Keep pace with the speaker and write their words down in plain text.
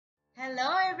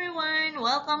Hello everyone!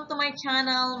 Welcome to my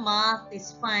channel, Math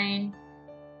is Fine.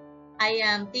 I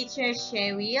am teacher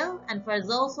Cheryl, and for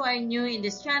those who are new in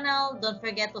this channel, don't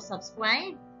forget to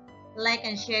subscribe, like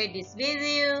and share this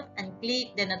video, and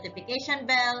click the notification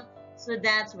bell so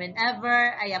that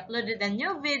whenever I uploaded a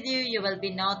new video, you will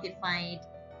be notified.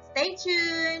 Stay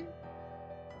tuned!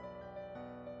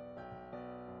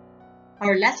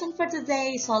 Our lesson for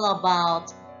today is all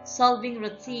about solving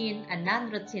routine and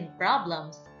non-routine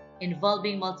problems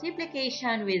involving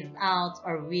multiplication without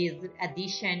or with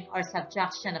addition or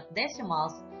subtraction of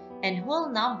decimals and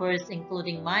whole numbers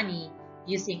including money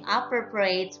using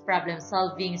appropriate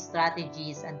problem-solving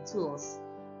strategies and tools.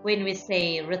 When we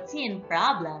say routine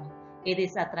problem, it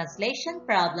is a translation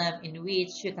problem in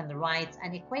which you can write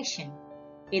an equation.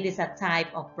 It is a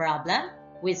type of problem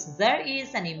which there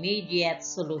is an immediate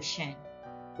solution.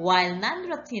 While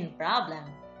non-routine problem,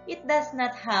 it does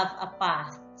not have a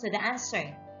path to the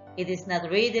answer. It is not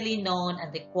readily known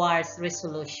and requires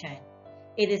resolution.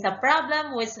 It is a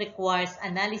problem which requires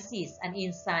analysis and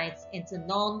insights into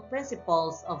known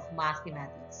principles of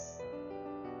mathematics.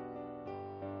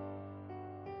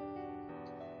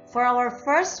 For our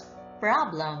first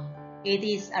problem, it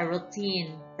is a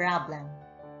routine problem.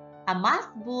 A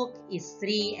math book is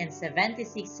 3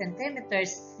 76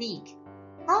 centimeters thick.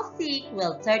 How thick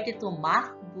will 32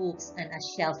 math books on a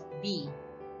shelf be?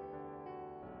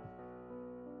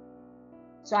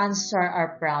 To answer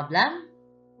our problem,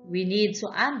 we need to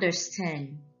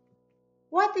understand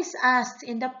what is asked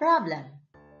in the problem.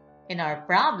 In our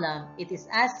problem, it is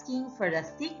asking for the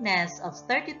thickness of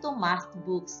 32 math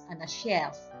books on a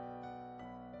shelf.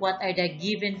 What are the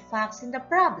given facts in the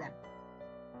problem?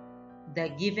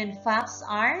 The given facts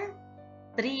are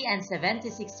 3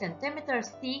 76 centimeters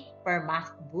thick per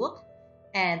math book,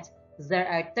 and there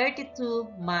are 32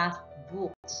 math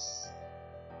books.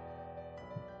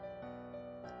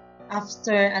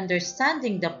 After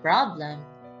understanding the problem,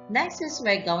 next is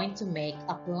we're going to make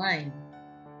a plan.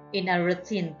 In a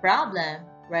routine problem,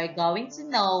 we're going to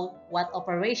know what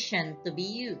operation to be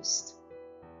used.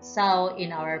 So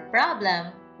in our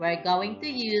problem, we're going to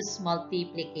use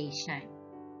multiplication.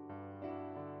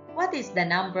 What is the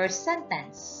number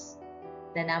sentence?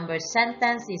 The number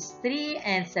sentence is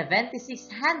 3 76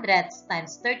 hundredths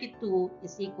times 32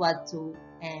 is equal to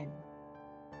n.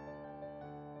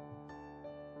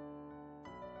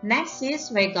 Next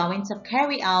is we're going to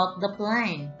carry out the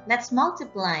plan. Let's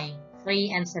multiply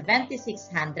 3 76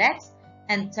 hundredths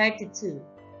and 32.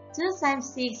 2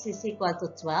 times 6 is equal to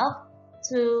 12.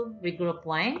 2, regroup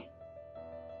 1.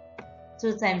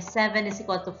 2 times 7 is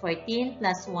equal to 14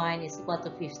 plus 1 is equal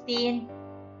to 15.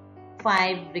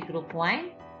 5, regroup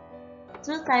 1.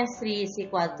 2 times 3 is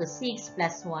equal to 6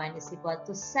 plus 1 is equal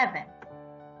to 7.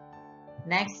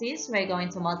 Next is we're going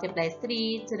to multiply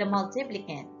 3 to the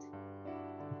multiplicand.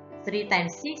 3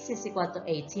 times 6 is equal to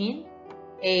 18.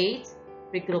 8,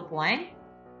 regroup 1.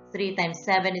 3 times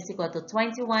 7 is equal to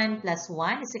 21 plus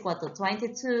 1 is equal to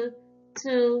 22.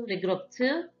 2, regroup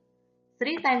 2.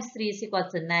 3 times 3 is equal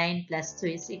to 9 plus 2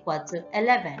 is equal to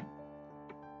 11.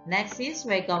 Next is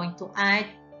we're going to add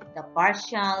the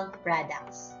partial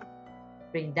products.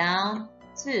 Bring down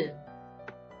 2.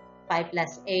 5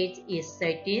 plus 8 is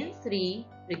 13. 3,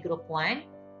 regroup 1.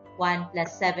 1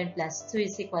 plus 7 plus 2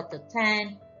 is equal to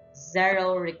 10.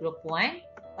 0, regroup 1.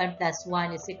 1 plus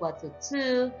 1 is equal to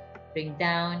 2. Bring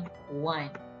down 1.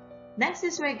 Next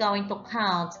is we're going to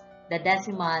count the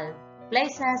decimal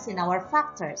places in our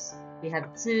factors. We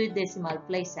have 2 decimal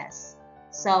places.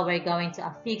 So we're going to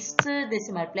affix 2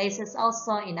 decimal places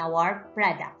also in our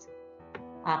product.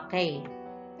 Okay.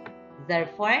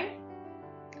 Therefore,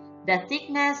 the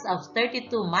thickness of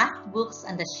 32 math books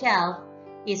on the shelf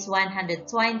is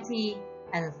 120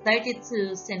 and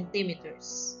 32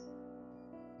 centimeters.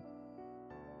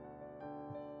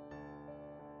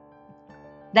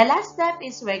 The last step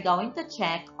is we're going to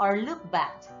check or look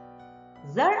back.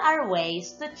 There are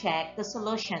ways to check the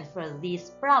solution for this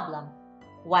problem.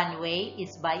 One way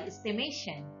is by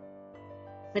estimation.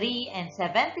 3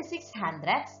 76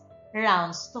 hundredths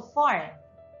rounds to 4.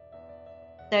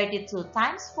 32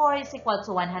 times 4 is equal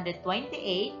to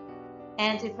 128.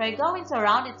 And if we're going to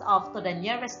round it off to the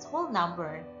nearest whole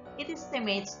number, it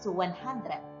estimates to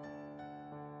 100.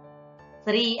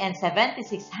 3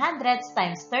 76 hundredths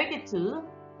times 32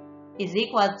 is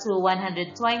equal to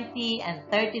 120 and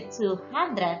 32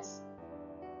 hundredths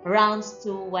rounds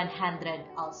to 100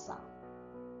 also.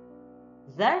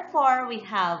 Therefore, we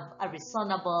have a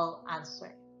reasonable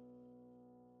answer.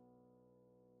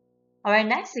 Our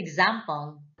next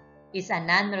example is a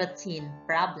non-routine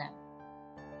problem.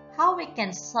 How we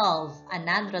can solve a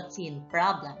non-routine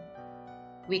problem?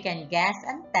 we can guess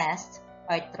and test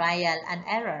or trial and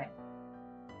error.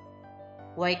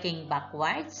 Working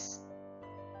backwards,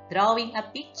 drawing a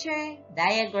picture,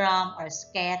 diagram, or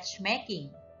sketch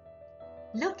making.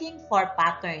 Looking for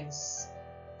patterns,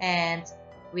 and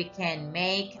we can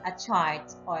make a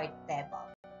chart or table.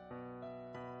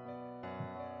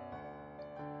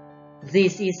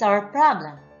 This is our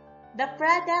problem. The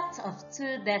product of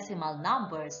two decimal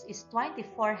numbers is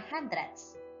 24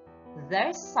 hundredths.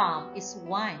 Their sum is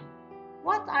 1.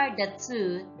 What are the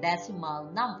two decimal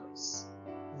numbers?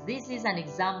 This is an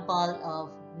example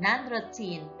of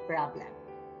non-routine problem.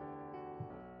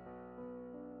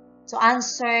 To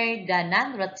answer the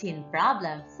non-routine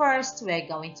problem, first we're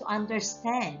going to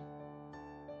understand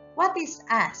what is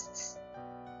asked.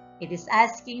 It is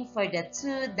asking for the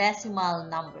two decimal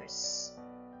numbers.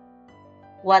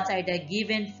 What are the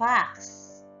given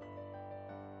facts?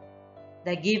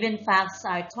 The given facts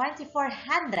are 24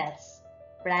 hundredths,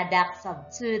 products of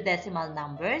two decimal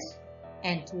numbers,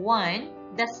 and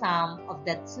 1, the sum of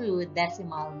the two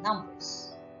decimal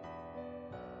numbers.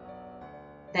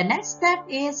 The next step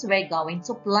is we're going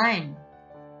to plan.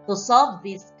 To solve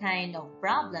this kind of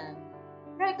problem,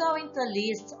 we're going to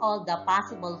list all the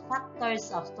possible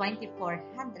factors of 24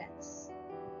 hundredths.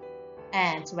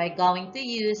 And we're going to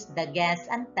use the guess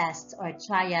and test or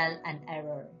trial and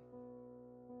error.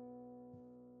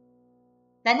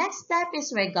 The next step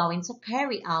is we're going to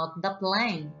carry out the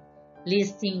plan,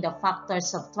 listing the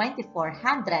factors of 24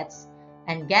 hundredths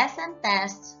and guess and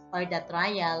test or the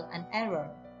trial and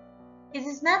error. It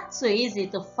is not so easy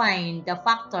to find the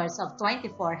factors of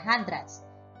 24 hundredths,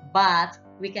 but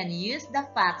we can use the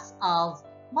facts of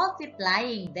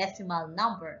multiplying decimal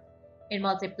number. In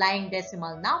multiplying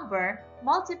decimal number,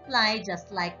 multiply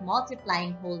just like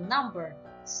multiplying whole number.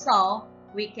 So,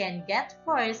 we can get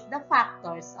first the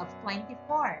factors of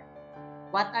 24.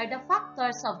 What are the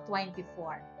factors of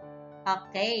 24?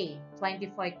 Okay,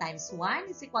 24 times 1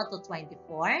 is equal to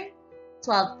 24.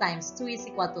 12 times 2 is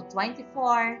equal to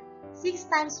 24. 6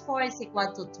 times 4 is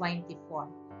equal to 24.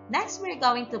 Next, we're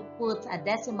going to put a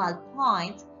decimal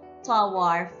point to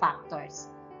our factors.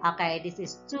 Okay, this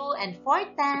is 2 and 4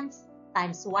 tenths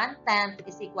times 1 tenth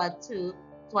is equal to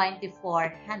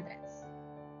 24 hundredths.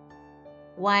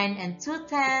 1 and 2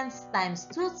 tenths times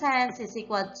 2 tenths is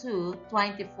equal to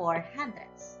 24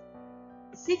 hundredths.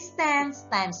 6 tenths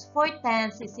times 4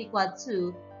 tenths is equal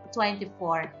to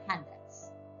 24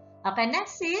 hundredths. Okay,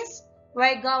 next is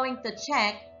we're going to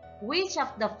check which of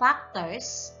the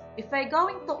factors, if we're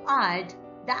going to add,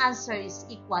 the answer is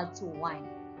equal to 1.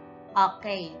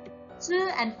 Okay, 2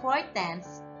 and 4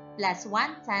 tenths plus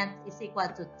 1 tenth is equal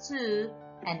to 2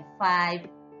 and 5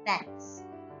 tenths.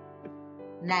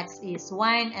 Next is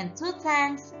 1 and 2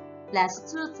 tenths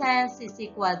plus 2 tenths is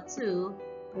equal to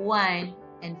 1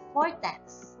 and 4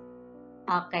 tenths.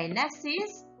 Okay, next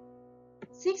is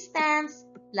 6 tenths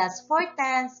plus 4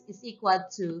 tenths is equal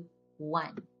to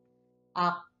 1.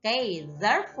 Okay,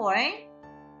 therefore,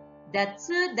 the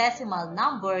two decimal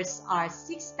numbers are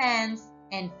 6 tenths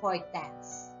and 4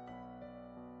 tenths.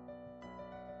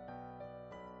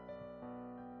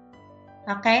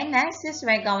 Okay, next is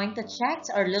we're going to check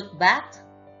or look back.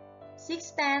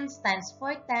 6 tenths times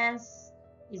 4 tenths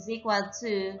is equal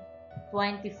to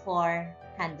 24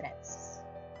 hundredths.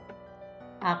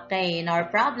 Okay, in our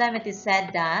problem, it is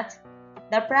said that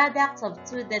the product of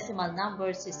two decimal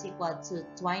numbers is equal to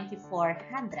 24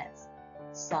 hundredths.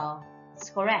 So, it's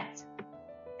correct.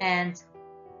 And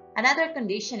another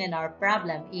condition in our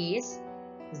problem is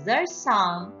their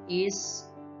sum is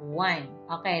 1.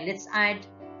 Okay, let's add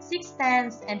 6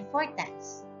 tenths and 4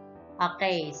 tenths.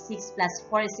 Okay, 6 plus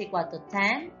 4 is equal to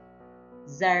 10.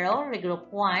 0,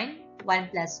 regroup 1. 1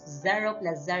 plus 0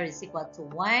 is equal to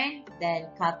 1. Then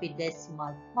copy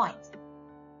decimal point.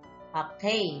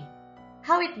 Okay,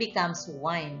 how it becomes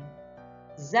 1?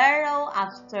 0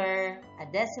 after a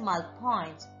decimal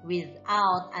point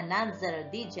without a non-zero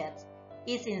digit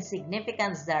is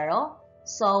insignificant 0.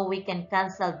 So we can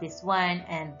cancel this 1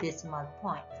 and decimal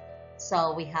point.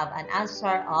 So we have an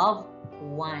answer of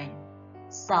 1.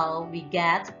 So we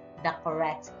get the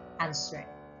correct answer.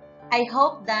 I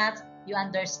hope that you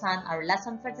understand our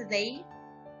lesson for today.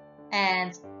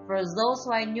 And for those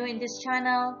who are new in this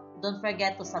channel, don't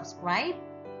forget to subscribe,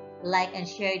 like and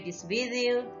share this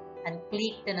video, and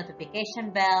click the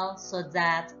notification bell so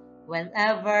that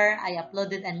whenever I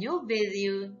uploaded a new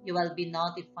video, you will be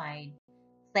notified.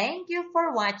 Thank you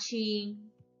for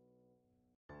watching.